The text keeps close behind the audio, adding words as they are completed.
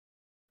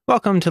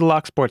Welcome to the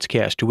Lock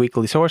Sportscast, your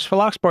weekly source for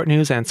Locksport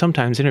news and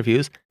sometimes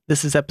interviews.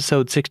 This is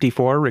episode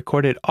 64,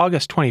 recorded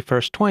August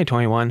 21st,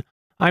 2021.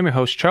 I'm your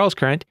host, Charles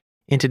Current.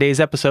 In today's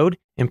episode,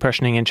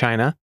 impressioning in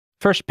China,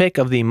 first pick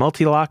of the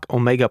Mul-T-Lock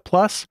Omega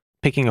Plus,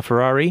 picking a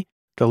Ferrari,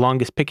 the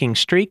longest picking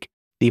streak,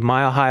 the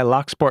Mile High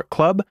Locksport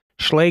Club,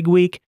 Schlage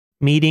Week,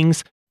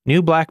 meetings,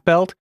 new black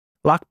belt,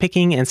 lock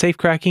picking and safe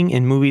cracking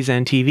in movies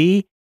and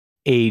TV,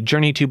 a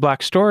Journey to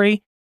Black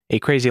story, a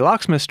crazy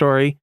locksmith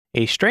story,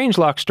 a strange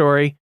lock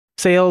story,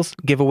 sales,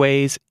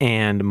 giveaways,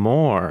 and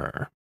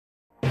more.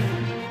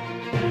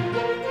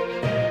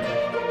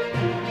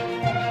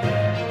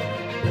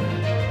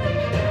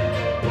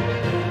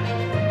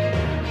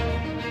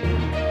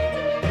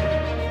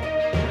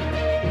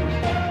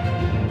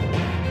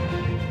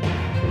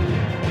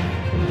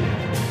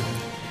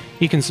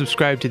 You can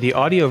subscribe to the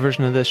audio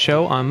version of this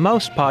show on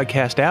most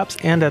podcast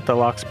apps and at the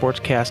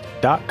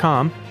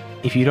locksportscast.com.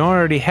 If you don't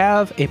already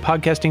have a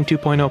Podcasting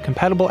 2.0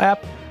 compatible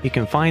app, you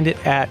can find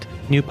it at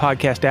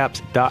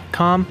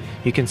newpodcastapps.com.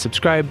 You can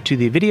subscribe to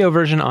the video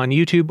version on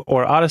YouTube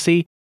or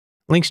Odyssey.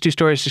 Links to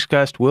stories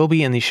discussed will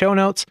be in the show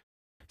notes.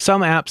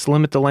 Some apps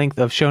limit the length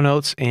of show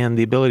notes and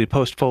the ability to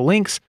post full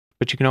links,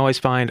 but you can always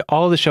find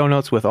all the show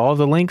notes with all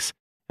the links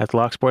at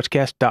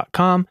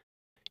locksportscast.com.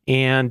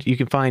 And you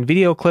can find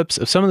video clips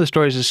of some of the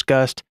stories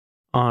discussed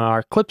on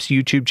our Clips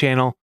YouTube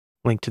channel.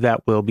 Link to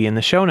that will be in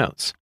the show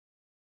notes.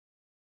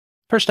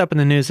 First up in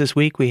the news this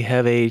week, we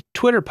have a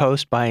Twitter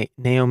post by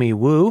Naomi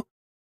Wu,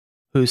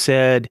 who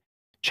said,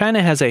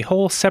 China has a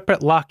whole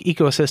separate lock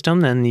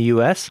ecosystem than the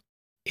US.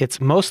 It's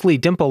mostly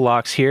dimple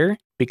locks here.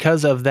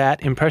 Because of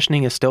that,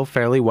 impressioning is still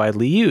fairly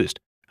widely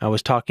used. I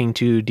was talking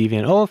to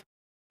Deviant Olaf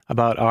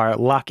about our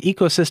lock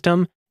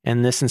ecosystem,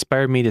 and this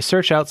inspired me to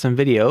search out some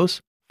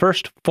videos.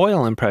 First,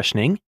 foil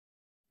impressioning.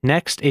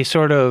 Next, a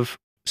sort of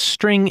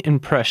string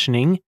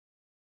impressioning.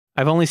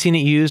 I've only seen it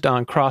used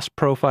on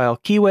cross-profile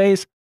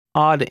keyways.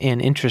 Odd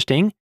and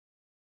interesting.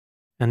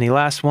 And the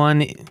last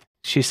one,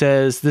 she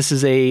says, this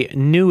is a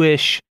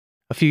newish,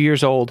 a few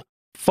years old,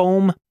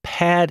 foam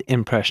pad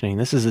impressioning.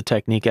 This is a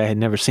technique I had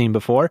never seen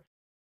before.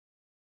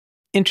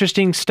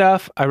 Interesting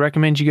stuff. I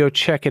recommend you go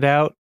check it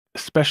out,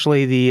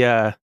 especially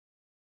the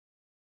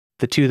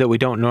two that we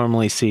don't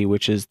normally see,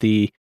 which is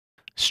the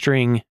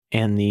string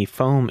and the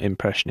foam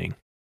impressioning.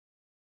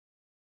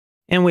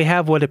 And we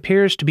have what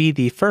appears to be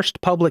the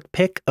first public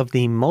pick of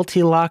the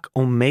Mul-T-Lock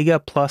Omega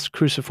Plus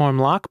Cruciform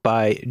Lock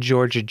by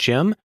Georgia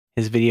Jim.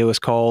 His video is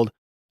called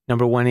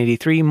number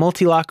 183,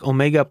 Mul-T-Lock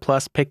Omega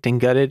Plus Picked and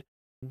Gutted.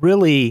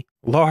 Really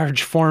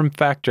large form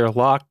factor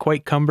lock,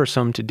 quite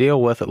cumbersome to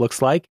deal with, it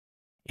looks like.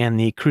 And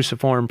the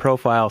cruciform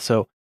profile,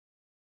 so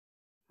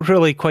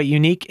really quite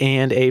unique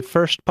and a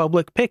first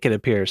public pick, it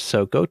appears.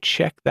 So go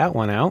check that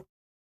one out.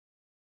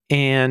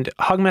 And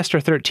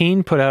Hogmaster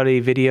 13 put out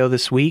a video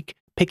this week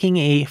picking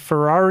a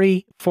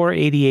Ferrari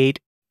 488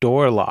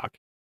 door lock.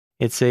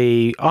 It's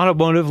a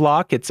automotive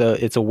lock. It's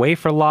a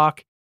wafer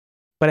lock,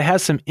 but it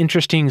has some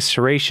interesting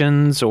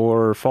serrations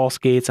or false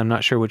gates. I'm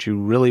not sure what you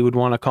really would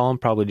want to call them.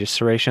 Probably just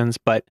serrations,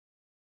 but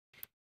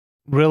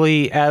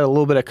really add a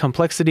little bit of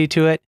complexity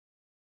to it.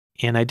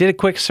 And I did a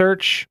quick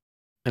search,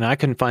 and I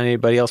couldn't find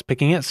anybody else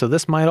picking it. So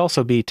this might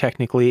also be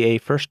technically a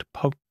first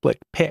public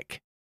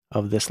pick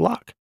of this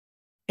lock.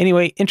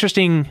 Anyway,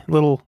 interesting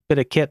little bit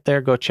of kit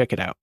there. Go check it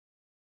out.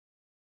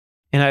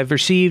 And I've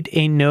received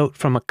a note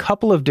from a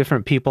couple of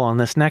different people on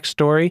this next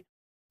story.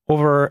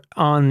 Over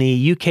on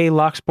the UK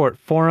Locksport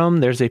forum,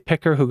 there's a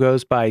picker who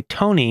goes by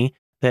Tony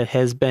that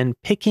has been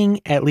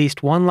picking at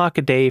least one lock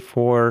a day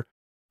for,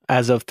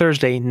 as of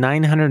Thursday,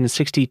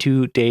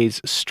 962 days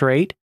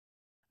straight.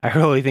 I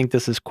really think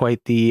this is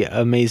quite the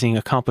amazing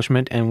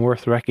accomplishment and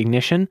worth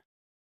recognition.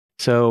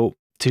 So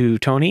to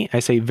Tony, I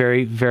say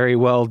very, very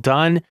well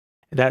done.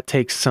 That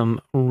takes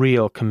some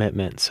real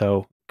commitment.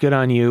 So good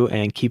on you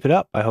and keep it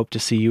up. I hope to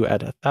see you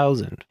at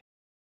 1,000.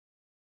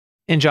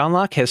 And Jon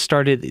Lock has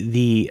started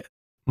the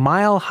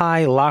Mile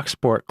High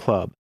Locksport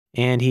Club,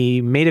 and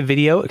he made a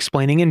video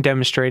explaining and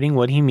demonstrating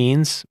what he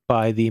means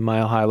by the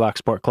Mile High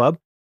Locksport Club.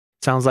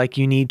 Sounds like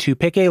you need to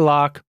pick a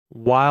lock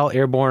while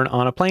airborne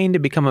on a plane to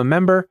become a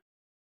member.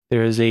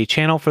 There is a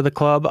channel for the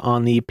club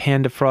on the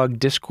Panda-Frog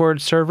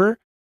Discord server,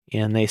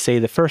 and they say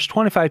the first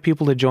 25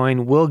 people to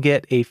join will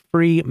get a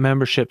free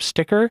membership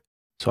sticker.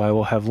 So I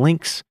will have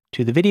links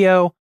to the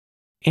video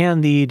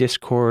and the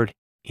Discord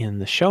in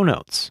the show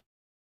notes.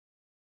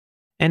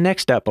 And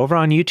next up, over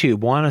on YouTube,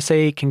 want to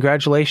say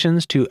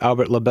congratulations to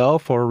Albert LaBelle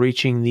for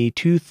reaching the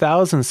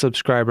 2,000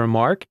 subscriber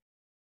mark.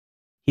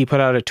 He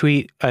put out a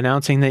tweet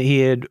announcing that he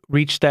had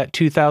reached that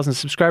 2,000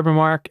 subscriber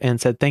mark and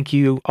said thank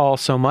you all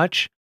so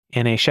much.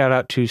 And a shout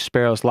out to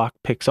Sparrow's Lock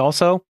Picks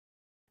also.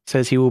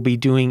 Says he will be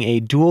doing a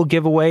dual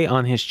giveaway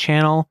on his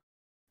channel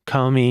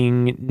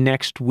coming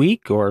next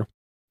week or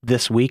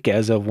this week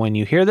as of when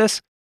you hear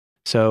this.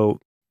 So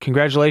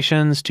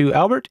congratulations to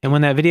Albert, and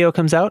when that video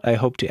comes out, I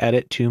hope to add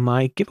it to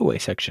my giveaway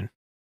section.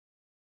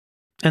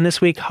 And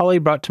this week, Holly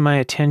brought to my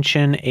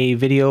attention a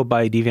video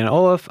by Deviant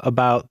Olaf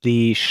about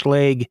the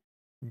Schlage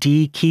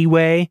D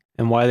keyway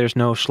and why there's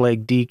no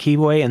Schlage D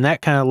keyway. And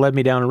that kind of led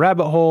me down a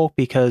rabbit hole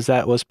because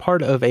that was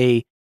part of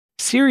a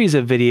series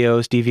of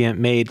videos Deviant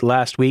made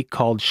last week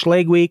called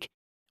Schlage Week,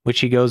 which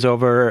he goes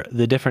over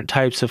the different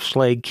types of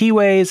Schlage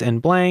keyways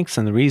and blanks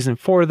and the reason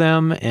for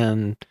them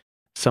and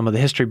some of the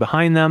history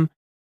behind them.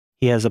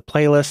 He has a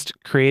playlist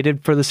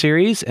created for the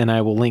series, and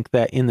I will link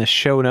that in the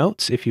show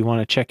notes if you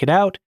want to check it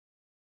out.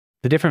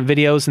 The different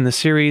videos in the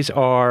series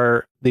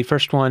are the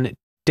first one,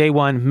 Day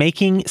 1,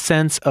 Making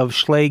Sense of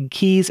Schlage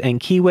Keys and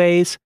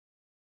Keyways.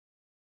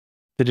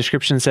 The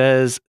description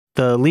says,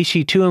 the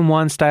Lishi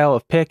 2-in-1 style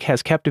of pick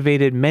has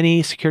captivated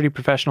many security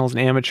professionals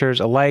and amateurs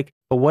alike,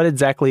 but what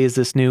exactly is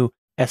this new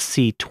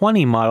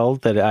SC20 model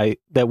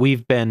that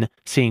we've been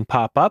seeing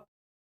pop up?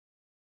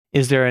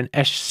 Is there an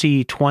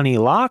SC20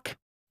 lock?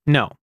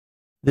 No.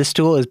 This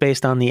tool is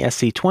based on the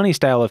SC20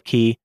 style of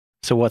key,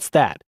 so what's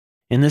that?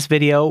 In this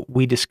video,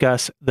 we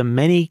discuss the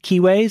many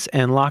keyways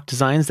and lock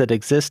designs that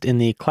exist in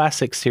the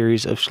classic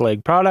series of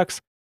Schlage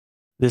products.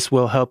 This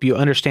will help you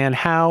understand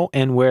how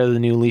and where the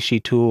new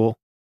Lishi tool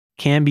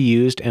can be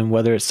used and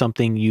whether it's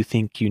something you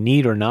think you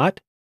need or not.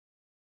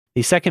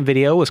 The second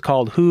video was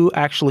called Who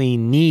Actually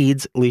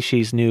Needs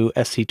Lishi's New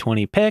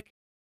SC20 Pick?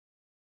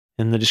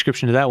 And the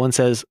description of that one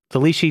says, the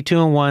Lishi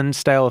 2-in-1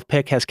 style of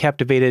pick has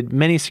captivated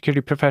many security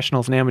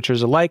professionals and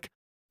amateurs alike,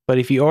 but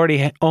if you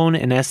already own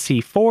an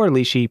SC4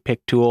 Lishi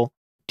pick tool,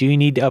 do you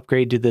need to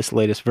upgrade to this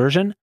latest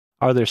version?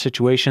 Are there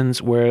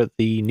situations where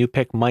the new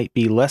pick might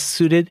be less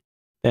suited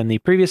than the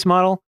previous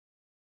model?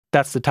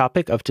 That's the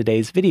topic of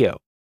today's video.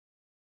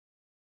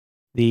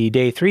 The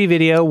Day 3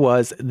 video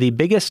was the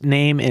biggest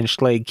name in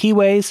Schlage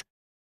keyways.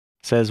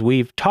 Says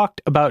we've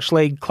talked about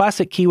Schlage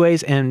classic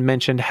keyways and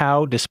mentioned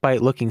how,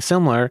 despite looking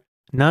similar,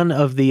 none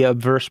of the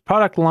obverse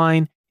product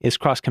line is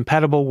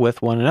cross-compatible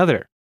with one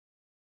another.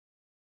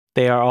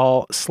 They are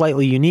all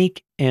slightly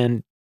unique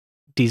and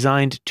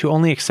designed to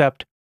only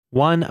accept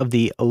one of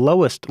the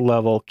lowest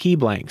level key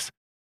blanks.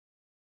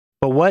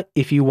 But what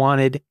if you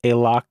wanted a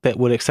lock that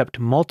would accept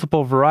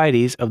multiple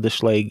varieties of the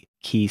Schlage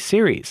key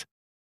series?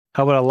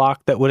 How about a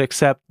lock that would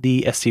accept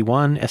the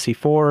SC1,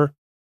 SC4,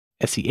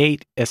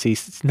 SC8,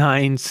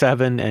 SC9,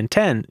 7, and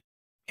 10,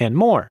 and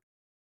more?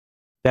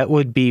 That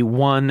would be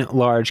one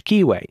large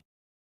keyway.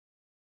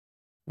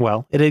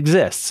 Well, it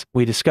exists.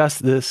 We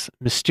discussed this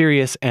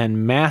mysterious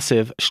and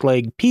massive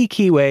Schlage P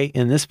keyway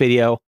in this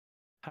video.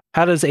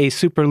 How does a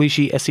Super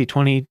Lishi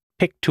SC20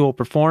 pick tool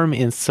perform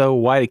in so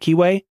wide a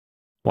keyway?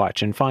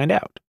 Watch and find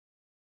out.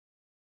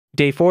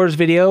 Day 4's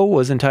video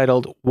was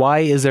entitled, Why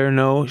is there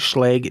no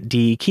Schlage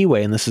D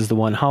keyway? And this is the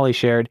one Holly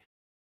shared.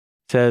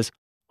 It says,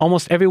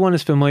 almost everyone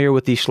is familiar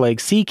with the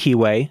Schlage C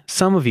keyway.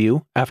 Some of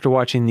you, after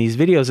watching these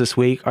videos this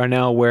week, are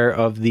now aware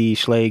of the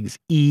Schlage's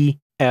E,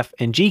 F,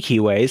 and G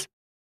keyways.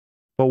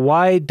 But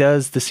why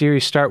does the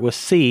series start with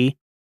C?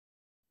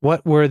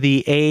 What were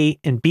the A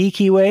and B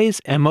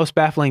keyways? And most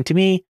baffling to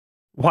me,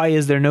 why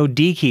is there no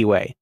D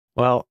keyway?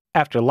 Well,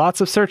 after lots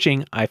of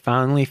searching, I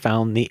finally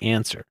found the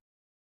answer.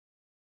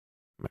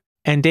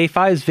 And Day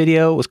 5's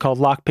video was called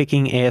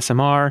Lockpicking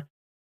ASMR.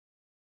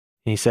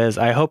 And he says,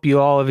 I hope you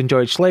all have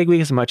enjoyed Schlage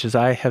Week as much as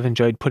I have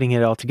enjoyed putting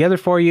it all together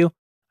for you.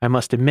 I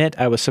must admit,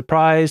 I was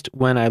surprised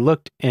when I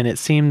looked and it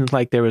seemed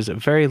like there was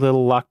very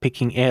little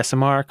lockpicking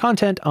ASMR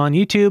content on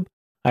YouTube.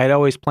 I had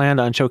always planned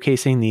on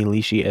showcasing the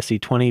Lishi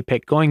SC20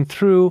 pick going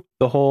through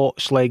the whole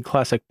Schlage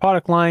Classic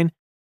product line.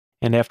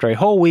 And after a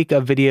whole week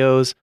of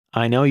videos,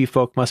 I know you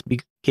folk must be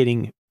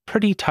getting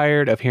pretty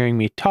tired of hearing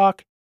me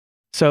talk.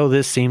 So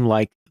this seemed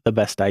like the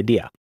best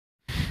idea.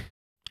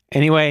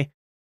 Anyway,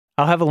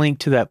 I'll have a link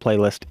to that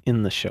playlist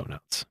in the show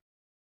notes.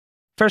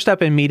 First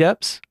up in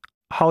Meetups,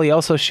 Holly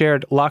also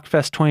shared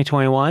Lockfest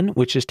 2021,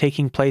 which is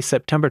taking place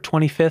September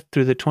 25th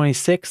through the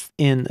 26th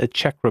in the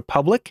Czech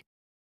Republic.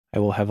 I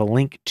will have a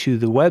link to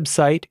the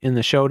website in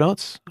the show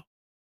notes.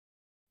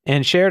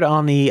 And shared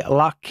on the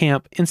Lock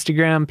Camp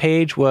Instagram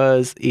page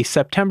was a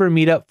September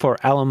meetup for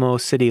Alamo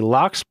City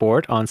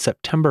Locksport on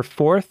September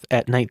 4th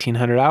at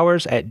 1900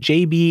 hours at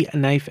JB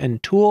Knife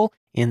and Tool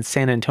in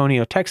San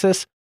Antonio,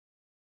 Texas.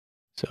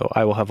 So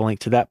I will have a link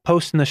to that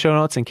post in the show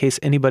notes in case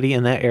anybody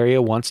in that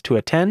area wants to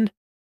attend.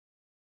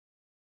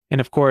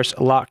 And of course,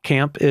 Lock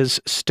Camp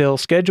is still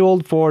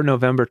scheduled for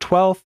November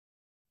 12th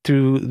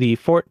through the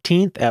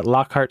 14th at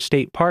Lockhart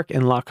State Park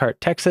in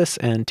Lockhart, Texas,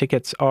 and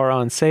tickets are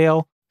on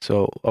sale.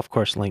 So, of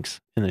course, links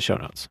in the show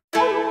notes.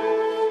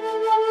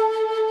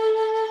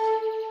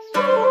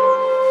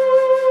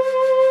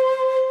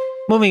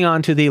 Moving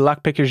on to the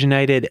Lockpickers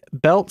United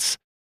belts.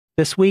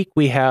 This week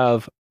we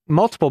have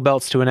multiple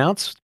belts to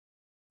announce.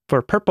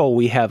 For purple,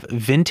 we have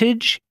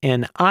Vintage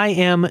and I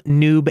Am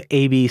Noob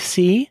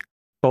ABC,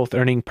 both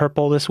earning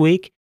purple this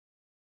week.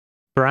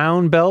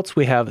 Brown belts,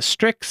 we have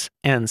Strix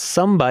and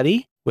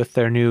Somebody with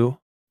their new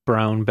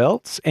brown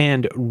belts.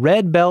 And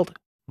red belt,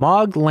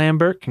 Mog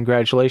Lambert.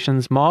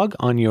 Congratulations, Mog,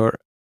 on your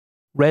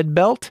red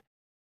belt.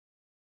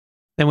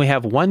 Then we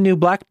have one new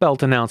black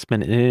belt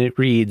announcement, and it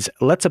reads,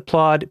 Let's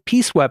applaud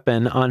Peace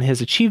Weapon on his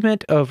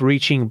achievement of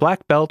reaching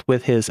black belt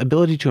with his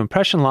ability to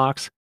impression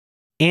locks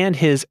and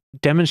his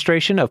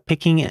demonstration of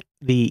picking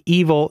the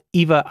Evil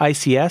EVA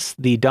ICS,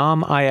 the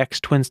Dom IX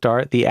Twin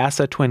Star, the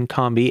ASA Twin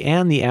Combi,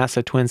 and the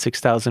ASA Twin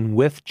 6000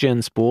 with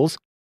gin spools.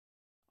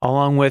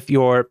 Along with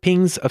your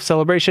pings of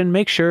celebration,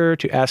 make sure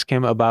to ask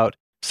him about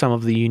some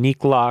of the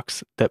unique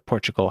locks that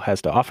Portugal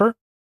has to offer.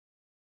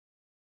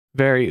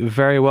 Very,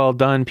 very well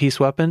done, Peace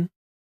Weapon.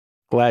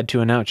 Glad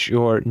to announce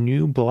your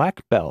new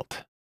black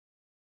belt.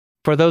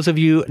 For those of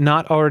you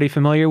not already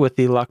familiar with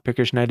the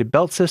Lockpickers United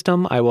belt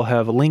system, I will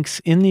have links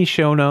in the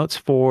show notes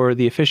for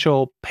the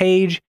official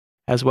page,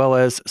 as well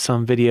as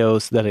some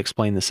videos that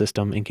explain the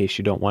system in case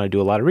you don't want to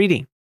do a lot of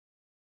reading.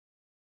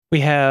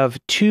 We have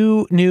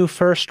 2 new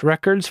first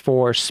records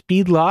for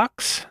speed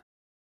locks.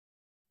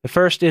 The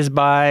first is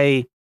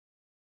by,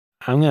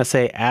 I'm going to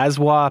say,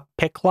 Aswa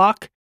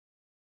Picklock.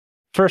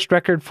 First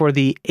record for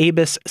the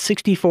Abus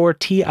 64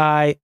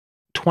 Ti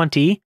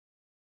 20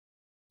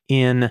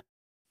 in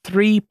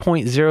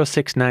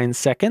 3.069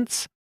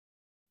 seconds,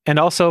 and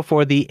also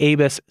for the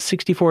Abus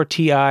 64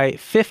 Ti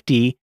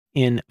 50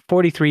 in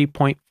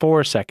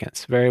 43.4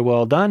 seconds. Very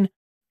well done.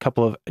 A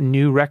couple of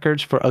new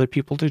records for other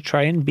people to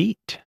try and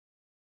beat.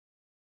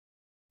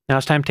 Now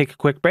it's time to take a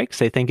quick break.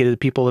 Say thank you to the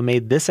people that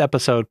made this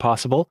episode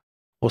possible.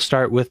 We'll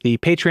start with the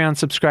Patreon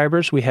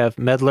subscribers. We have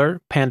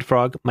Medler,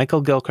 Panda-Frog,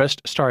 Michael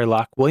Gilchrist, Starry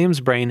Lock, Williams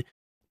Brain,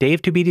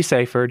 Dave to be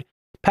deciphered,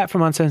 Pat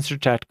from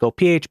Uncensored Tactical,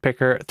 PH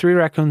Picker, 3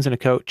 Raccoons in a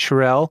Coat,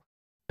 Sherelle,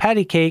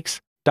 Patty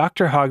Cakes,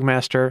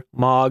 DoctorHogmaster,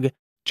 Mog,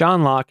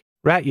 Jon Lock,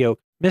 Ratyoke,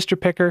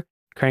 MrPickur,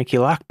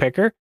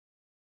 CrankyLockPicker.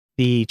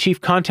 The chief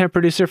content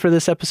producer for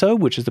this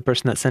episode, which is the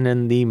person that sent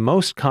in the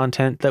most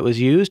content that was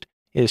used,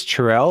 is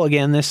Chirel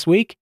again this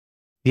week.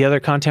 The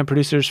other content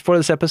producers for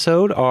this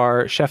episode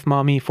are Chef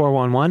Mommy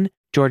 411,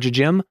 Georgia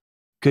Jim,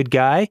 Good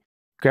Guy,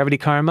 Gravity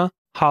Karma,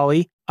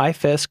 Holly,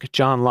 iFisk,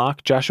 Jon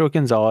Lock, Joshua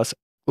Gonzalez,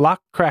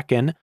 Lock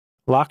kraKen,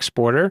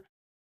 Locksporter,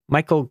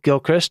 Michael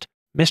Gilchrist,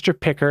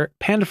 MrPickur,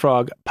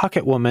 Panda-Frog,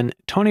 Pocket Woman,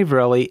 Tony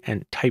Varelli,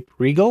 and Type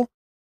Regal.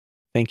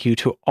 Thank you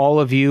to all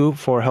of you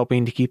for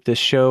helping to keep this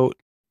show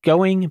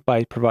going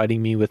by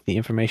providing me with the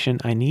information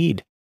I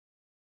need.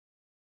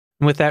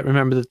 And with that,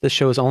 remember that this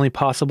show is only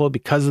possible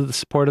because of the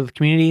support of the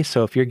community.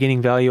 So if you're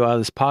getting value out of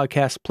this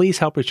podcast, please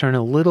help return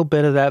a little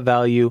bit of that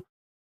value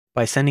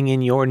by sending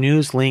in your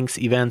news, links,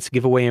 events,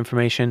 giveaway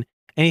information,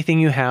 anything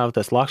you have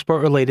that's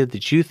Locksport related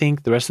that you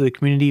think the rest of the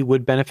community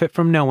would benefit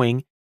from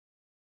knowing.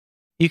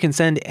 You can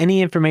send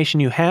any information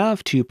you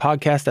have to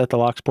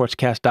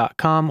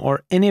podcast@thelocksportscast.com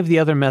or any of the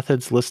other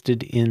methods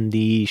listed in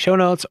the show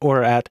notes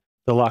or at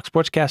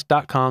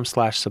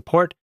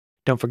thelocksportscast.com/support.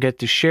 Don't forget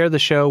to share the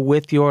show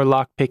with your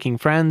lockpicking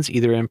friends,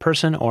 either in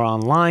person or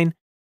online.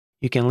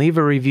 You can leave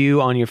a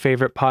review on your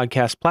favorite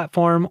podcast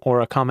platform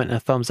or a comment and a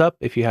thumbs up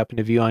if you happen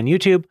to view on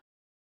YouTube.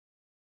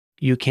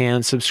 You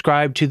can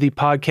subscribe to the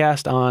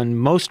podcast on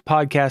most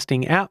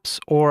podcasting apps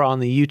or on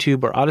the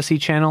YouTube or Odyssey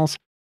channels.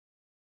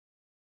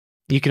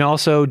 You can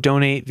also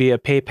donate via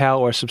PayPal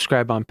or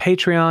subscribe on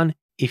Patreon.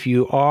 If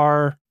you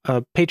are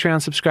a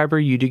Patreon subscriber,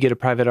 you do get a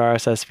private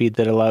RSS feed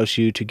that allows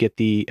you to get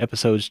the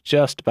episodes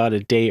just about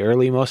a day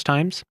early most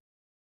times.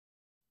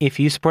 If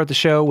you support the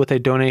show with a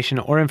donation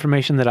or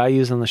information that I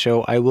use on the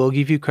show, I will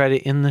give you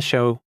credit in the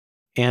show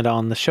and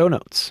on the show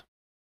notes.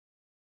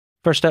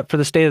 First up for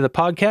the state of the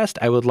podcast,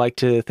 I would like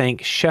to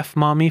thank Chef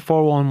Mommy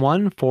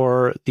 411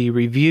 for the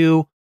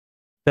review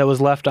that was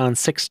left on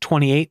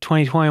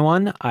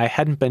 6/28/2021. I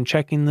hadn't been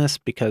checking this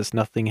because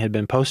nothing had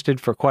been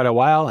posted for quite a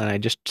while, and I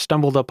just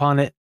stumbled upon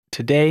it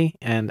today,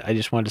 and I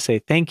just wanted to say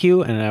thank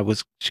you, and I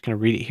was just going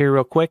to read it here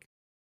real quick.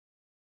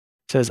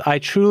 It says, I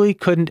truly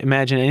couldn't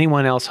imagine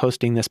anyone else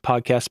hosting this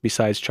podcast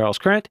besides Charles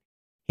Current.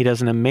 He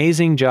does an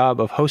amazing job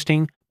of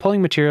hosting,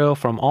 pulling material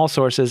from all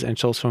sources and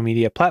social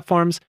media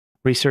platforms,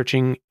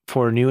 researching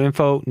for new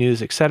info,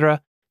 news,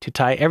 etc., to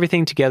tie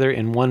everything together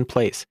in one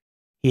place.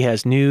 He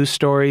has news,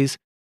 stories,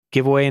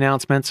 giveaway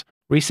announcements,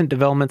 recent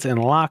developments in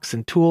locks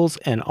and tools,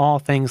 and all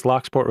things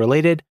Locksport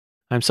related.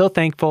 I'm so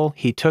thankful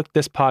he took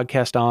this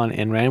podcast on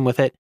and ran with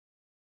it.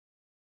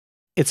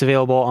 It's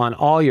available on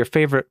all your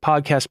favorite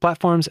podcast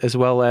platforms, as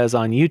well as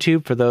on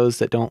YouTube for those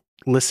that don't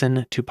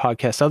listen to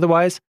podcasts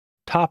otherwise.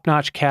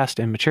 Top-notch cast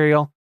and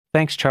material.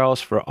 Thanks,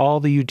 Charles, for all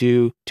that you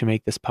do to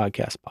make this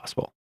podcast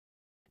possible.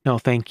 No,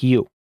 thank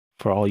you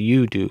for all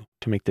you do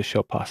to make this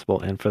show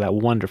possible and for that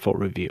wonderful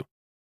review.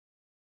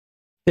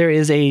 There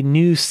is a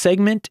new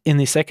segment in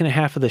the second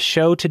half of the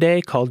show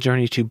today called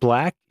Journey to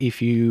Black.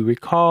 If you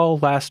recall,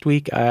 last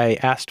week I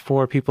asked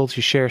for people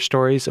to share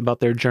stories about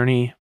their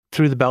journey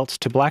through the belts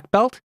to black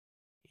belt,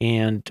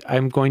 and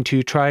I'm going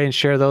to try and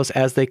share those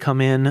as they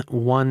come in,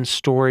 one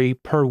story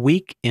per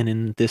week, and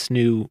in this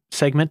new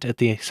segment at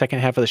the second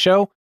half of the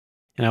show.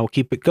 And I will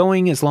keep it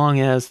going as long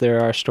as there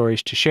are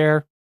stories to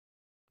share.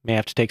 May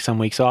have to take some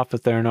weeks off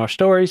if there are no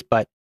stories,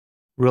 but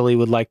really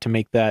would like to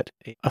make that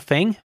a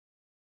thing.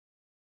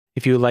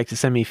 If you would like to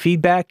send me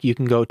feedback, you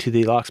can go to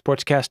the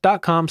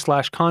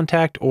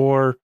locksportscast.com/contact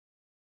or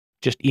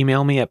just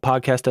email me at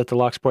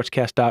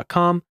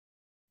podcast@thelocksportscast.com.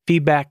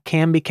 Feedback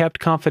can be kept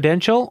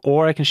confidential,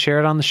 or I can share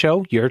it on the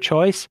show, your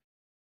choice.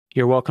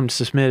 You're welcome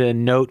to submit a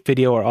note,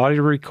 video, or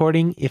audio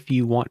recording if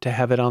you want to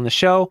have it on the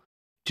show.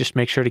 Just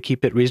make sure to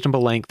keep it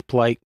reasonable length,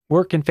 polite,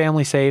 work and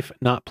family safe,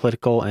 not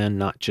political, and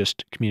not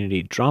just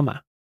community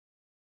drama.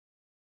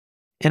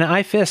 And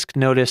iFisk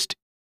noticed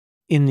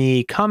in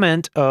the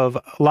comment of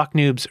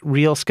LockNoob's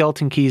Real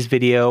Skeleton Keys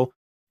video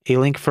a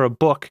link for a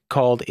book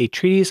called A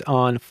Treatise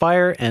on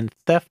Fire and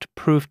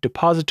Theft-Proof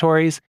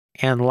Depositories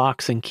and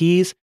Locks and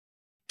Keys.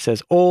 It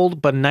says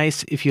old, but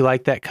nice if you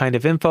like that kind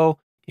of info,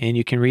 and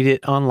you can read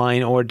it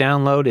online or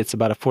download. It's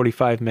about a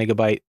 45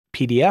 megabyte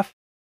PDF.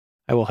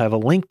 I will have a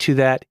link to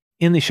that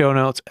in the show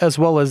notes, as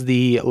well as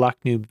the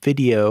LockNoob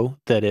video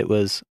that it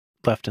was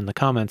left in the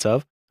comments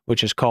of,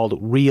 which is called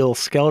Real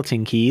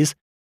Skeleton Keys.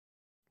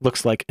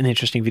 Looks like an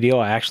interesting video.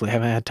 I actually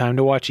haven't had time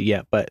to watch it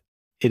yet, but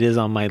it is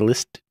on my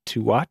list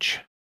to watch.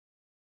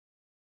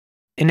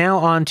 And now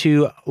on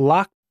to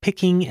lock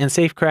picking and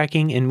safe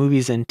cracking in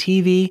movies and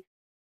TV.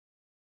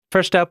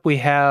 First up, we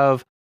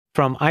have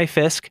from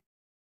iFisk,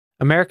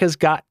 America's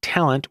Got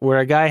Talent, where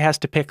a guy has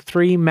to pick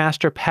 3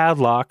 master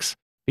padlocks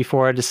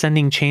before a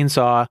descending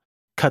chainsaw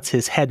cuts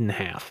his head in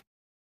half.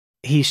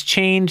 He's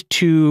chained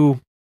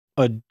to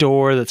a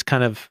door that's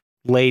kind of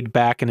laid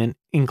back in an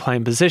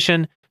inclined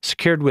position,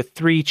 secured with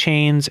 3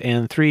 chains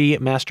and 3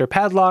 master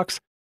padlocks.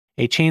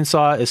 A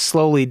chainsaw is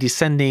slowly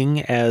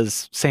descending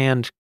as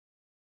sand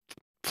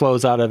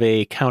flows out of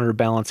a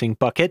counterbalancing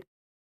bucket.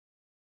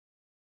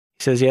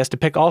 He says he has to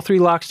pick all 3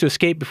 locks to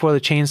escape before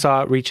the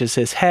chainsaw reaches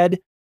his head.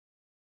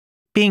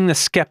 Being the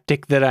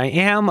skeptic that I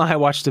am, I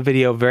watched the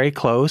video very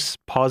close,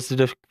 paused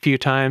it a few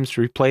times,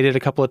 replayed it a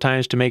couple of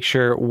times to make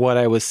sure what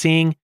I was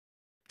seeing.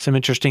 Some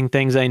interesting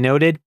things I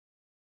noted.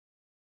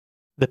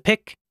 The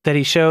pick that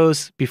he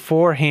shows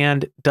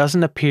beforehand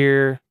doesn't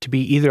appear to be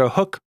either a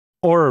hook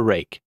or a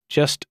rake,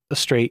 just a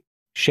straight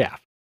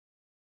shaft.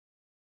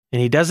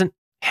 And he doesn't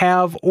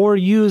have or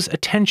use a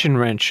tension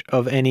wrench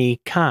of any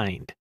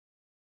kind.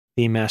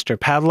 The master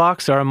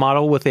padlocks are a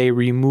model with a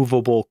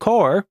removable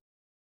core.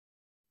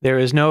 There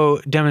is no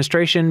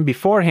demonstration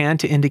beforehand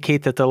to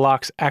indicate that the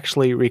locks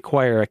actually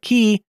require a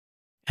key,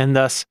 and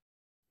thus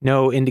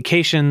no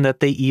indication that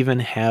they even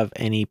have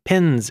any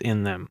pins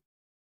in them.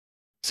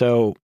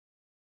 So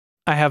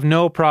I have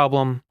no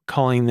problem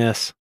calling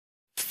this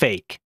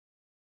fake.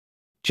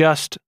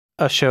 Just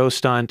a show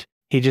stunt.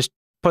 He just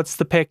puts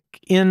the pick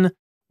in,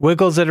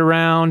 wiggles it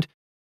around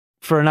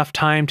for enough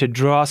time to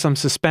draw some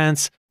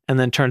suspense, and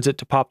then turns it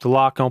to pop the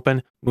lock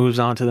open, moves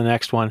on to the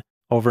next one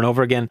over and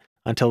over again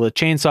until the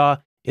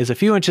chainsaw is a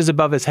few inches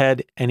above his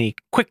head and he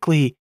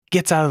quickly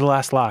gets out of the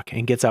last lock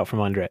and gets out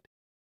from under it.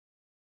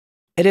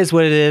 It is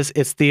what it is.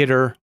 It's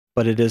theater,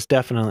 but it is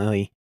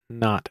definitely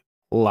not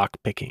lock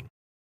picking.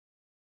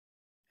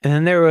 And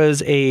then there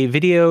was a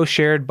video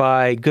shared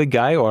by Good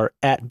Guy, or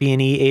at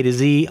BNE A to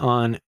Z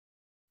on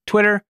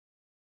Twitter.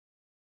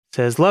 It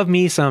says, love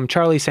me some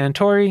Charlie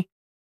Santori.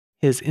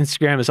 His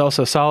Instagram is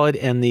also solid,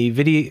 and the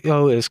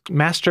video is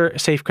Master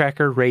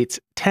Safecracker rates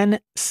 10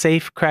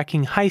 safe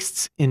cracking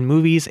heists in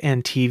movies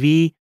and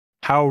TV.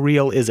 How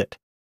real is it?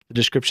 The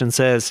description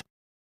says,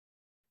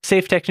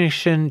 safe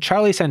technician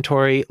Charlie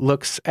Santori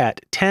looks at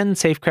 10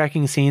 safe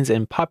cracking scenes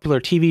in popular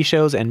TV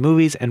shows and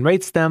movies and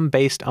rates them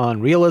based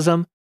on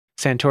realism.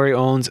 Santori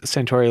owns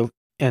Santori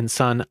 &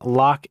 Son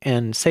Lock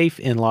and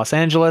Safe in Los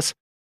Angeles.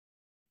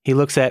 He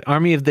looks at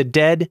Army of the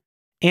Dead,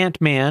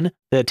 Ant-Man,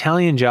 The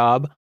Italian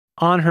Job,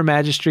 On Her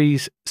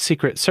Majesty's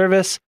Secret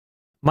Service,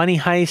 Money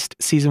Heist,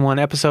 Season 1,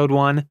 Episode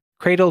 1,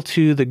 Cradle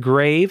to the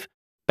Grave,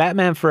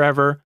 Batman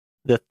Forever,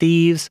 The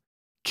Thieves,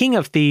 King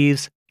of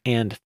Thieves,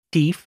 and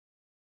Thief.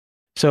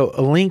 So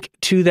a link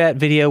to that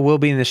video will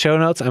be in the show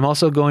notes. I'm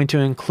also going to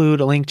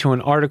include a link to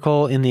an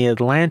article in The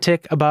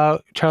Atlantic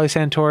about Charlie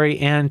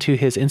Santori and to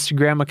his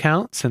Instagram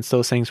account, since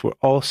those things were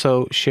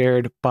also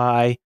shared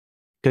by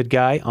Good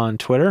Guy on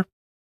Twitter.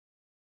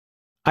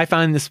 I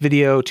find this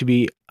video to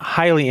be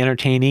highly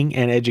entertaining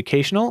and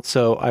educational,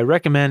 so I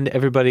recommend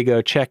everybody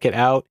go check it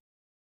out.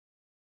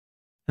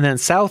 And then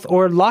South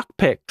or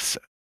Lockpicks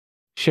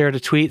shared a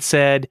tweet,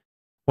 said,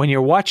 when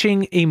you're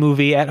watching a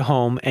movie at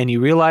home and you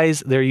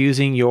realize they're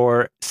using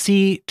your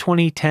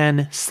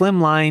C2010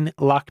 Slimline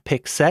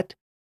lockpick set,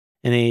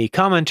 and a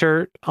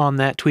commenter on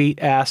that tweet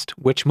asked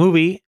which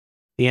movie,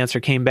 the answer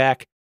came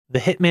back, The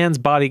Hitman's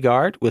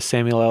Bodyguard with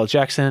Samuel L.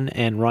 Jackson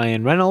and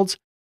Ryan Reynolds.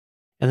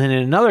 And then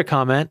in another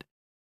comment,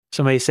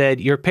 somebody said,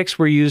 your picks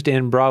were used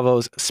in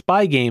Bravo's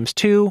Spy Games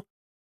too,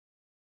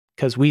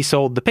 because we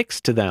sold the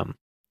picks to them.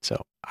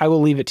 So I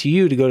will leave it to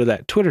you to go to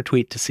that Twitter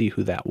tweet to see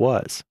who that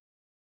was.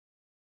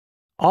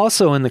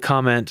 Also in the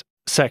comment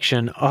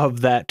section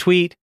of that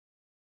tweet,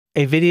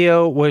 a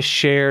video was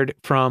shared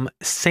from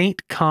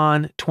Saint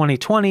Con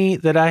 2020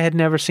 that I had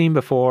never seen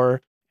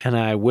before, and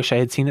I wish I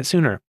had seen it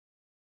sooner.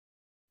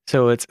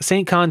 So it's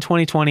Saint Con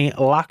 2020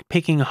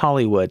 Lockpicking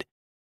Hollywood.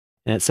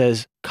 And it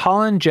says,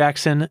 Colin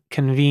Jackson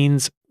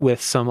convenes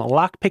with some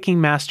lockpicking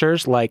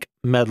masters like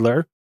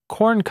Medler,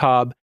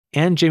 Corncob,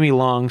 and Jimmy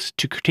Longs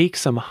to critique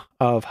some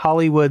of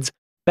Hollywood's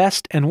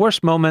best and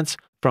worst moments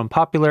from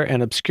popular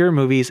and obscure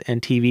movies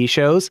and TV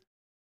shows.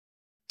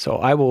 So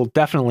I will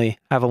definitely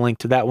have a link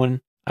to that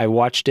one. I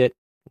watched it,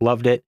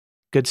 loved it,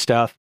 good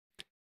stuff.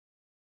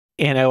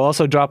 And I will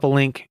also drop a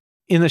link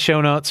in the show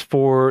notes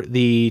for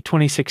the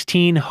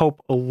 2016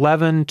 Hope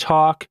 11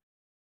 talk,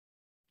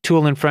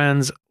 Tool and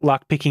Friends,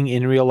 Lockpicking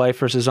in Real Life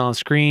versus on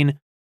Screen.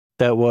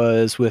 That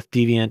was with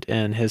Deviant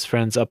and his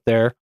friends up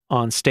there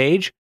on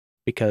stage,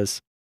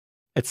 because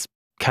it's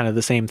kind of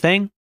the same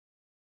thing.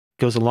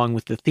 Goes along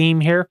with the theme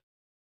here.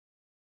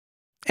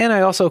 And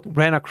I also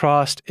ran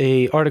across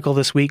an article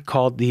this week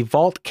called The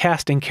Vault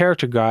Casting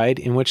Character Guide,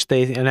 in which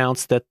they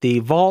announced that The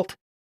Vault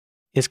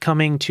is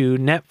coming to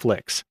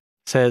Netflix.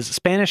 Says,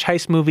 Spanish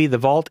heist movie The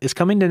Vault is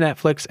coming to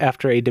Netflix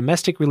after a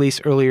domestic release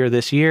earlier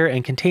this year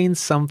and contains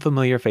some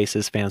familiar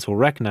faces fans will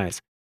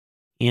recognize.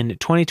 In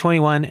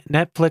 2021,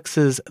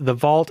 Netflix's The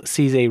Vault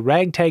sees a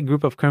ragtag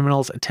group of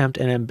criminals attempt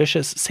an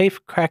ambitious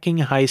safe-cracking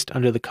heist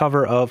under the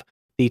cover of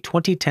the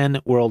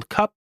 2010 World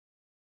Cup.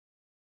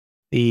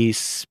 The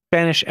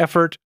Spanish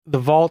effort, The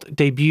Vault,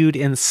 debuted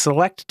in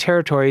select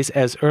territories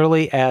as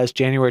early as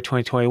January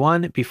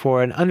 2021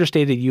 before an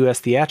understated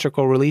U.S.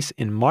 theatrical release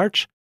in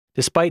March.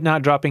 Despite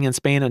not dropping in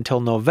Spain until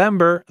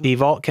November, The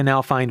Vault can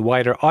now find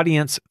wider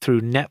audience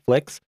through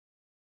Netflix.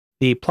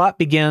 The plot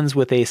begins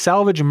with a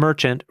salvage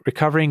merchant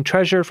recovering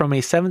treasure from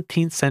a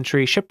 17th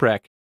century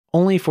shipwreck,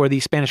 only for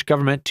the Spanish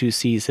government to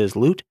seize his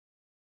loot.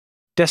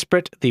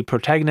 Desperate, the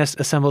protagonist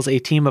assembles a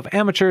team of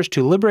amateurs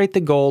to liberate the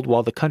gold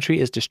while the country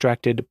is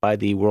distracted by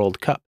the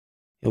World Cup.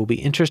 It will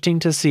be interesting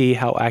to see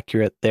how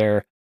accurate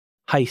their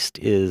heist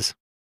is.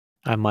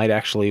 I might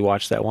actually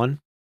watch that one.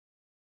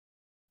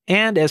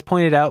 And as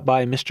pointed out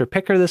by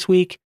MrPickur this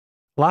week,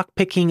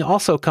 lockpicking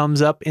also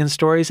comes up in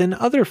stories in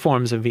other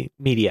forms of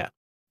media.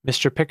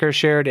 MrPickur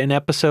shared an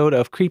episode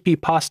of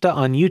Creepypasta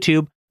on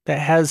YouTube that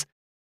has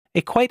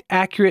a quite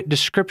accurate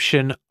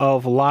description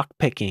of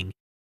lockpicking.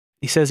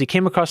 He says he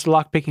came across the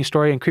lockpicking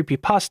story in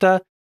Creepypasta,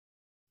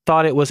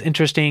 thought it was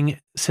interesting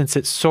since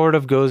it sort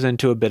of goes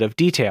into a bit of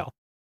detail.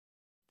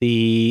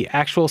 The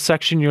actual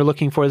section you're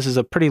looking for, this is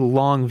a pretty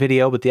long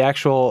video, but the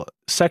actual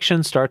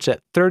section starts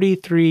at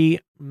 33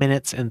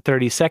 minutes and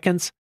 30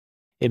 seconds.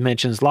 It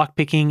mentions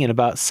lockpicking in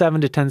about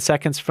 7 to 10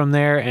 seconds from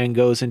there and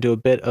goes into a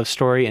bit of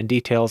story and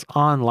details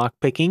on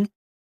lockpicking.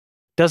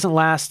 Doesn't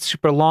last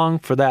super long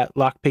for that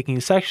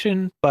lockpicking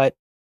section, but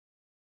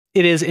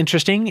it is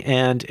interesting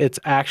and it's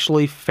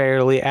actually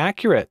fairly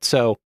accurate.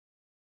 So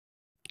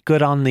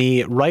good on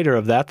the writer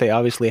of that. They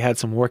obviously had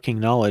some working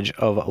knowledge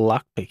of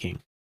lockpicking.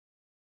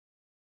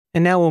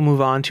 And now we'll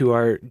move on to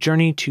our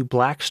Journey to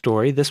Black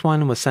story. This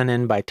one was sent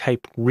in by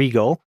Type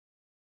Regal.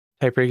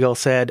 Type Regal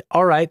said,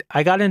 all right,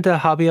 I got into the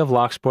hobby of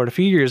Locksport a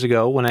few years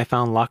ago when I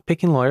found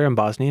Lockpicking Lawyer and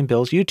Bosnia and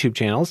Bill's YouTube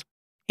channels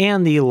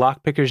and the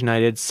Lockpickers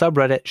United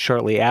subreddit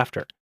shortly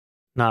after.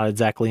 Not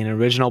exactly an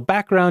original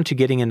background to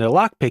getting into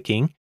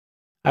lockpicking.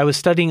 I was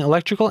studying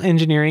electrical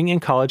engineering in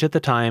college at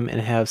the time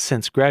and have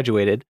since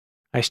graduated.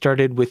 I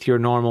started with your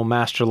normal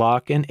master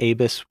lock and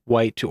Abus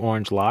white to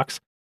orange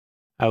locks.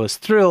 I was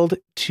thrilled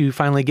to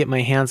finally get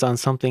my hands on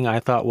something I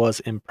thought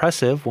was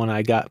impressive when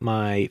I got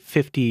my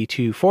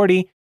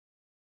 5240.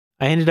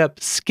 I ended up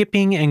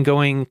skipping and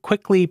going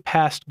quickly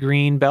past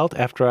green belt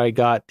after I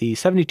got the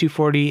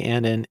 7240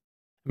 and an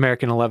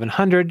American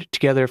 1100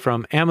 together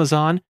from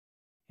Amazon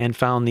and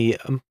found the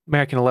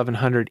American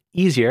 1100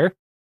 easier.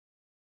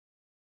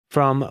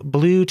 From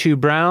blue to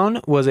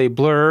brown was a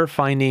blur,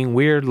 finding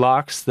weird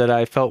locks that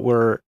I felt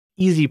were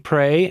easy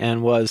prey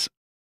and was,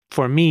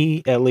 for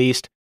me at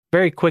least,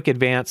 very quick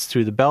advance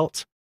through the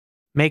belts.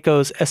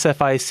 Mako's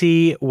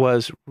SFIC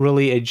was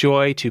really a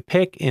joy to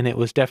pick, and it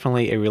was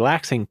definitely a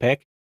relaxing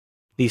pick.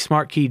 The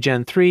Smart Key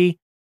Gen 3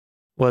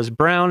 was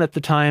brown at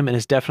the time and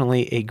is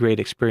definitely a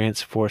great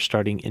experience for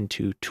starting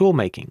into tool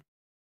making.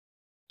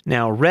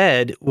 Now,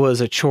 red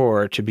was a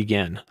chore to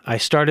begin. I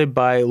started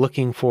by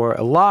looking for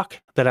a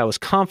lock that I was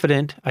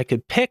confident I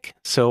could pick,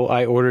 so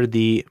I ordered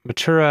the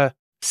Matura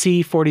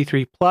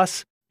C43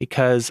 Plus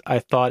because I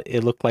thought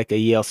it looked like a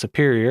Yale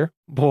Superior.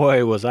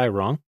 Boy, was I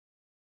wrong.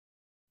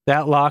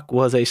 That lock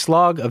was a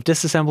slog of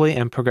disassembly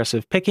and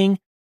progressive picking.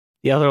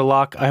 The other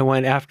lock I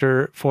went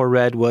after for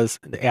red was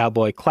the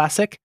Alloy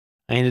Classic.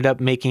 I ended up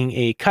making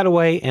a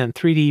cutaway and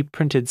 3D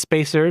printed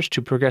spacers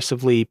to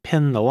progressively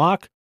pin the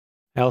lock.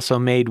 I also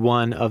made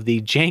one of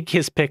the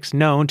jankiest picks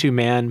known to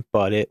man,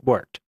 but it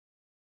worked.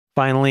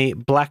 Finally,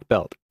 black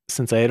belt.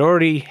 Since I had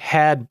already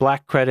had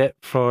black credit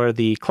for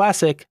the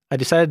Classic, I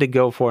decided to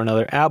go for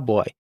another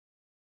alloy.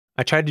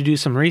 I tried to do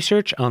some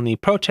research on the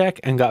ProTech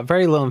and got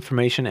very little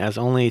information as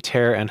only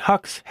Terra and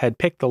Hux had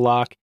picked the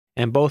lock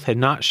and both had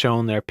not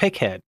shown their pick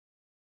head.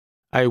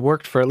 I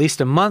worked for at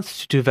least a month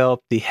to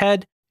develop the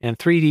head and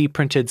 3D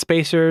printed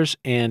spacers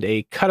and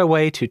a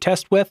cutaway to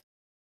test with.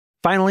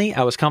 Finally,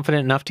 I was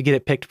confident enough to get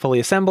it picked fully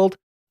assembled.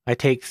 I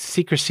take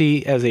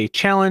secrecy as a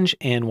challenge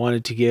and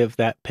wanted to give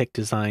that pick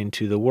design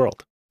to the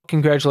world.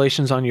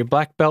 Congratulations on your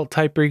black belt,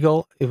 Type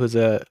Regal. It was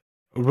a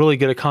really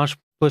good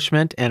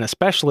accomplishment, and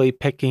especially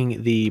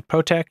picking the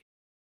ProTech.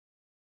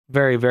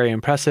 Very, very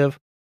impressive.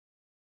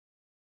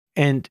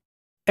 And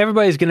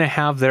everybody's going to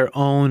have their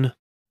own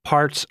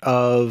parts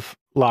of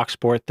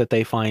Locksport that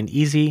they find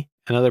easy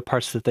and other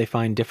parts that they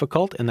find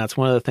difficult, and that's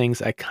one of the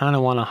things I kind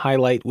of want to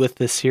highlight with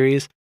this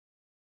series.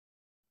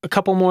 A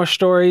couple more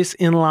stories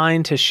in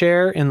line to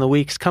share in the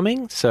weeks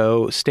coming,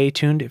 so stay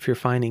tuned if you're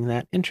finding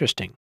that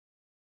interesting.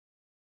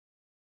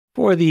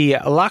 For the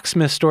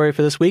Locksmith story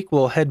for this week,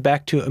 we'll head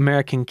back to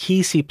American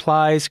Key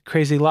Supplies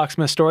Crazy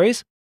Locksmith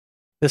Stories.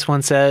 This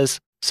one says,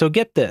 so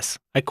get this.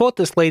 I quote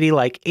this lady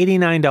like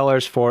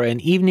 $89 for an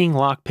evening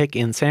lockpick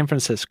in San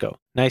Francisco.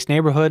 Nice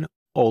neighborhood,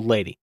 old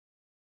lady.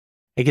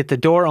 I get the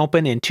door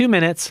open in 2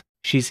 minutes.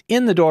 She's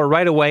in the door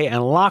right away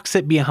and locks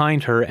it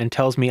behind her and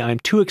tells me I'm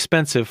too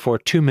expensive for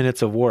 2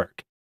 minutes of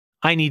work.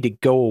 I need to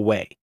go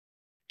away.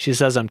 She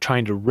says I'm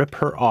trying to rip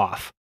her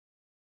off.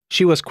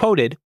 She was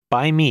quoted,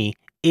 by me,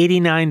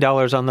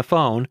 $89 on the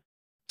phone,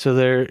 so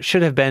there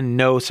should have been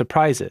no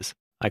surprises.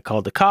 I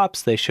called the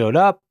cops, they showed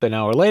up an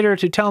hour later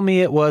to tell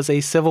me it was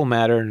a civil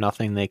matter,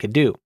 nothing they could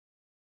do.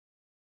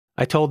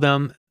 I told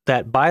them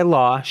that by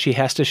law she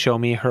has to show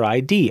me her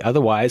ID,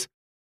 otherwise,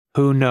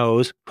 who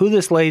knows who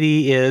this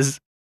lady is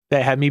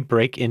that had me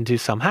break into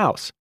some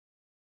house.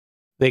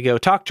 They go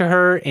talk to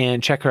her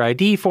and check her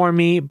ID for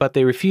me, but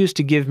they refuse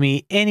to give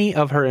me any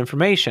of her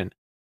information.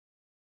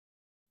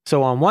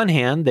 So on one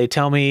hand, they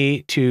tell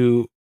me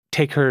to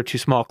take her to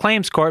small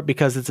claims court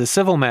because it's a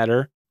civil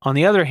matter. On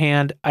the other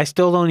hand, I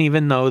still don't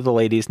even know the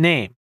lady's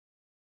name.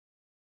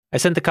 I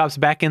sent the cops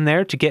back in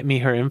there to get me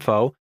her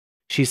info.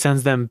 She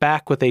sends them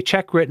back with a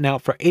check written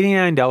out for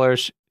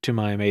 $89 to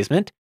my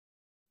amazement.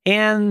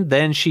 And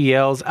then she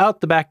yells out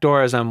the back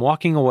door as I'm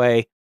walking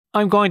away,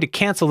 I'm going to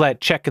cancel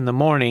that check in the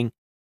morning.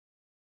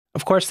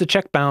 Of course, the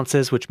check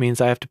bounces, which means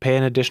I have to pay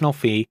an additional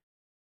fee.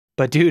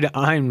 But dude,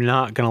 I'm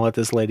not going to let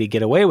this lady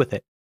get away with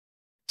it.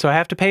 So I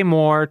have to pay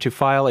more to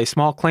file a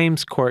small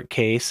claims court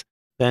case,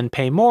 then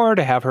pay more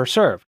to have her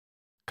served.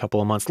 A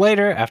couple of months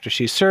later, after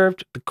she's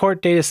served, the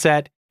court date is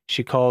set.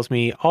 She calls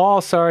me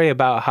all sorry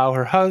about how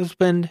her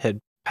husband had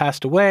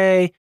passed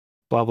away,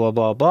 blah, blah,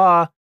 blah,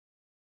 blah.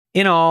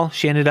 In all,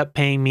 she ended up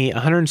paying me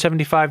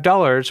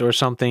 $175 or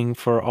something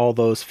for all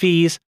those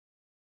fees.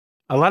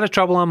 A lot of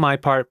trouble on my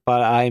part,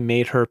 but I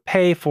made her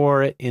pay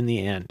for it in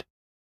the end.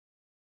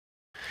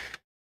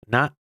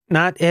 Not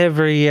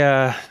every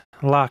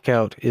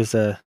lockout is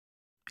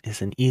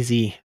an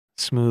easy,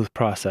 smooth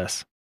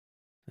process.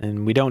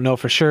 And we don't know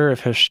for sure if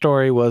her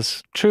story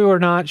was true or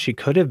not. She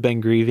could have been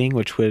grieving,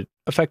 which would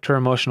affect her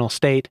emotional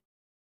state.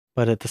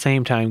 But at the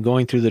same time,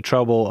 going through the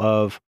trouble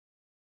of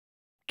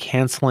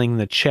canceling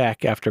the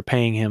check after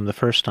paying him the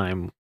first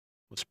time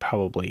was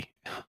probably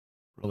a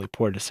really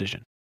poor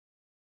decision.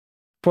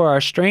 For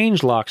our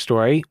strange lock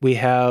story, we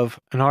have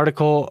an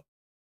article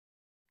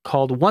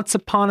called Once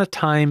Upon a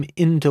Time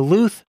in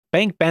Duluth,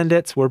 Bank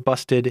Bandits Were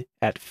Busted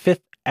at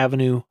Fifth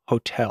Avenue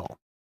Hotel.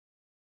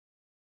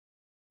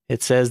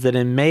 It says that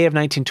in May of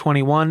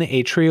 1921,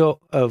 a trio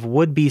of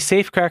would-be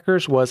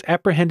safecrackers was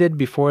apprehended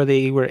before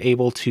they were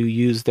able to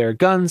use their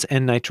guns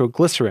and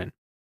nitroglycerin.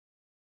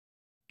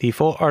 The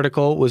full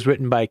article was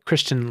written by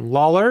Christian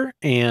Lawler,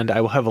 and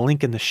I will have a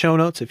link in the show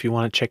notes if you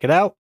want to check it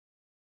out.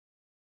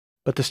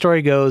 But the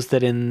story goes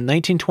that in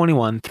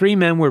 1921, 3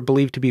 men were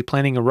believed to be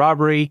planning a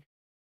robbery,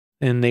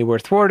 and they were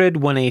thwarted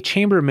when a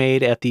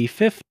chambermaid at the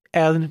Fifth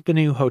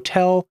Avenue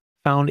Hotel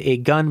found a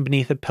gun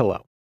beneath a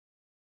pillow.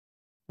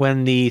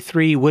 When the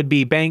 3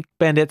 would-be bank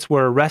bandits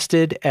were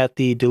arrested at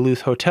the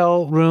Duluth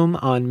hotel room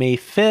on May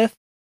 5th,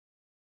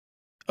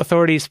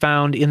 authorities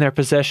found in their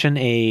possession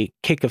a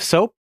cake of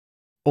soap,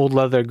 old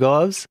leather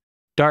gloves,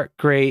 dark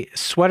gray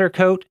sweater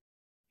coat,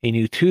 a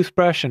new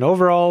toothbrush and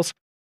overalls,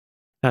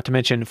 not to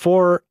mention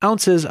 4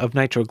 ounces of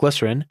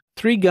nitroglycerin,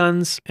 3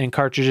 guns and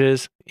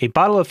cartridges, a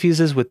bottle of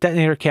fuses with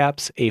detonator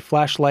caps, a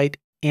flashlight,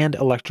 and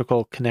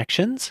electrical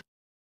connections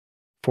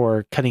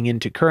for cutting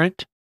into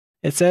current,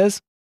 it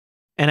says.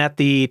 And at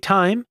the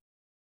time,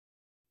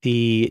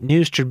 the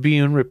News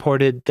Tribune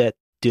reported that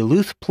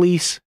Duluth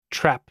police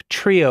trap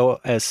trio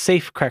as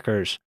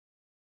safecrackers.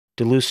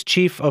 Duluth's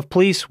chief of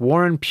police,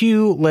 Warren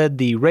Pugh, led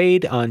the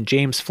raid on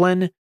James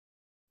Flynn,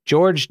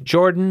 George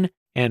Jordan,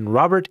 and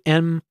Robert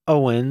M.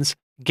 Owens,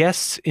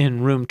 guests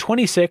in room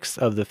 26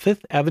 of the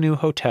Fifth Avenue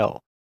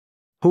Hotel,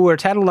 who were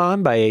tattled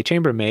on by a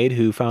chambermaid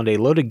who found a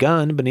loaded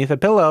gun beneath a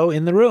pillow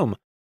in the room.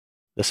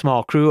 The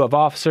small crew of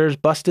officers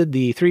busted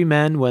the 3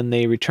 men when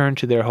they returned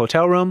to their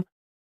hotel room.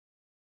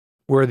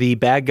 Were the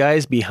bad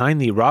guys behind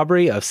the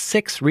robbery of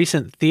 6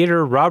 recent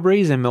theater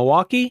robberies in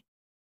Milwaukee?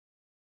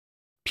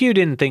 Pugh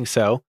didn't think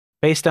so,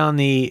 based on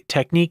the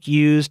technique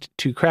used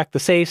to crack the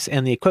safes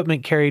and the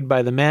equipment carried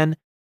by the men.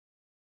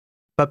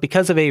 But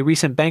because of a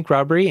recent bank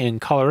robbery in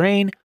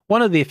Coleraine,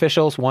 one of the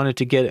officials wanted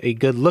to get a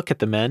good look at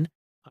the men.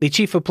 The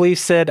chief of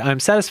police said, I'm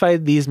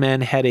satisfied these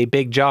men had a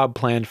big job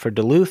planned for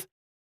Duluth.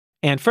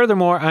 And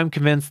furthermore, I'm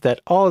convinced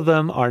that all of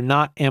them are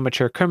not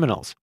amateur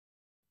criminals.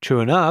 True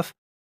enough,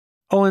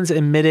 Owens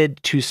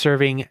admitted to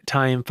serving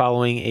time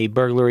following a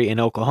burglary in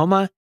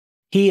Oklahoma.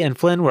 He and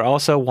Flynn were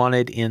also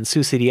wanted in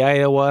Sioux City,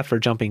 Iowa for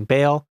jumping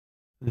bail.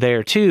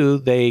 There, too,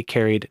 they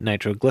carried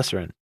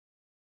nitroglycerin.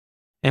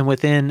 And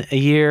within a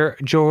year,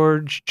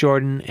 George,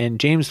 Jordan, and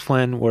James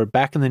Flynn were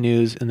back in the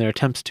news in their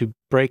attempts to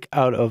break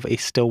out of a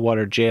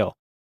Stillwater jail.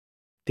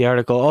 The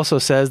article also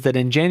says that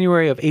in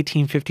January of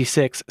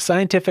 1856,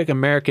 Scientific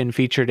American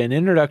featured an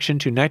introduction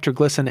to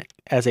nitroglycerin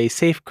as a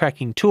safe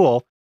cracking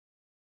tool.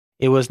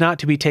 It was not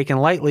to be taken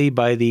lightly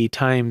by the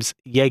time's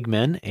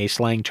yeggmen, a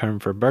slang term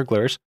for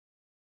burglars.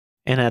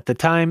 And at the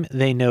time,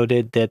 they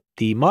noted that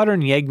the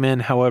modern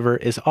yeggman, however,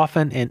 is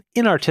often an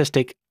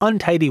inartistic,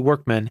 untidy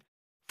workman,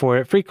 for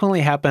it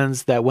frequently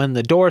happens that when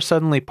the door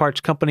suddenly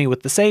parts company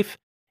with the safe,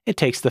 it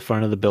takes the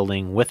front of the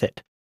building with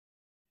it.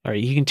 All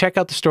right, you can check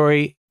out the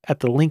story at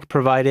the link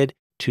provided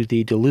to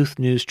the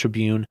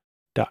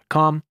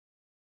DuluthNewsTribune.com.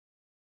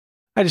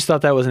 I just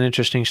thought that was an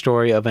interesting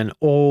story of an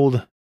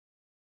old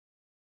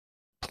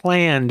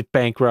planned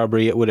bank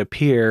robbery, it would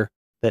appear,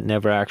 that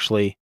never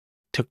actually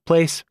took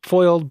place,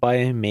 foiled by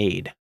a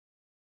maid.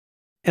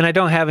 And I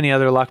don't have any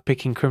other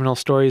lockpicking criminal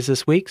stories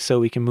this week, so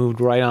we can move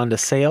right on to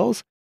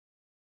sales.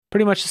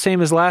 Pretty much the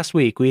same as last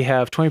week. We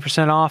have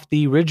 20% off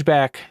the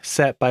Ridgeback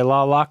set by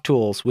Law Lock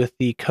Tools with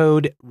the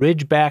code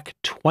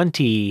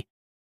Ridgeback20.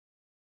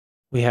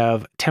 We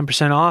have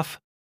 10% off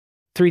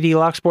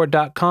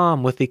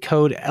 3DLocksport.com with the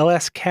code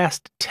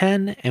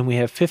LSCast10, and we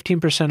have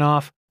 15%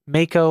 off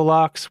Mako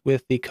locks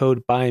with the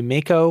code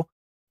BuyMako,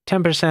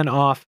 10%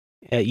 off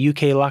at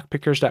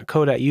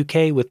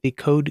uklockpickers.co.uk with the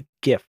code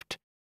GIFT.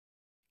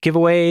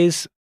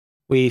 Giveaways,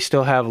 we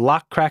still have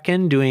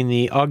kraKen doing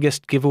the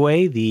August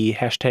giveaway, the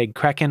hashtag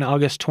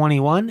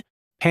KrakenAugust21,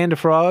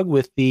 Panda-Frog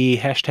with the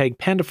hashtag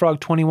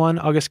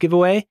Panda-Frog21 August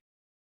giveaway,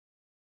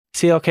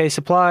 CLK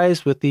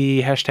Supplies with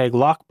the hashtag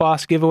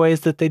LockBoss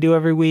giveaways that they do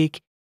every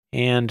week,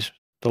 and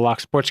the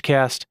Lock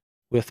Sportscast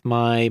with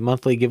my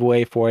monthly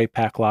giveaway for a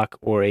pack lock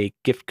or a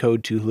gift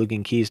code to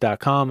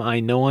hooligankeys.com. I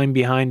know I'm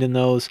behind in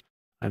those.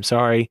 I'm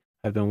sorry.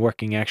 I've been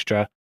working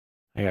extra.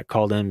 I got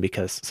called in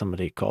because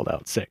somebody called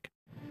out sick.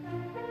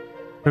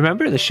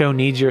 Remember, the show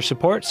needs your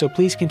support, so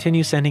please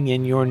continue sending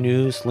in your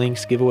news,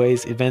 links,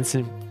 giveaways, events,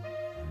 and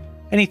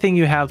anything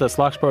you have that's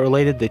Locksport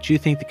related that you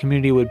think the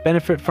community would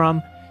benefit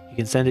from. You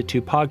can send it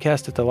to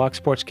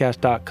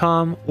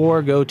podcast@thelocksportscast.com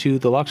or go to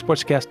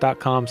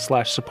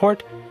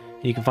thelocksportscast.com/support.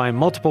 You can find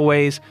multiple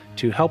ways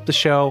to help the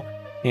show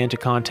and to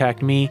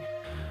contact me.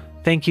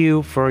 Thank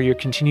you for your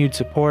continued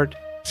support.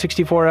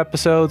 64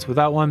 episodes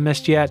without one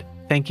missed yet.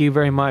 Thank you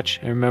very much.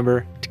 And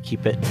remember to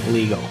keep it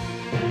legal.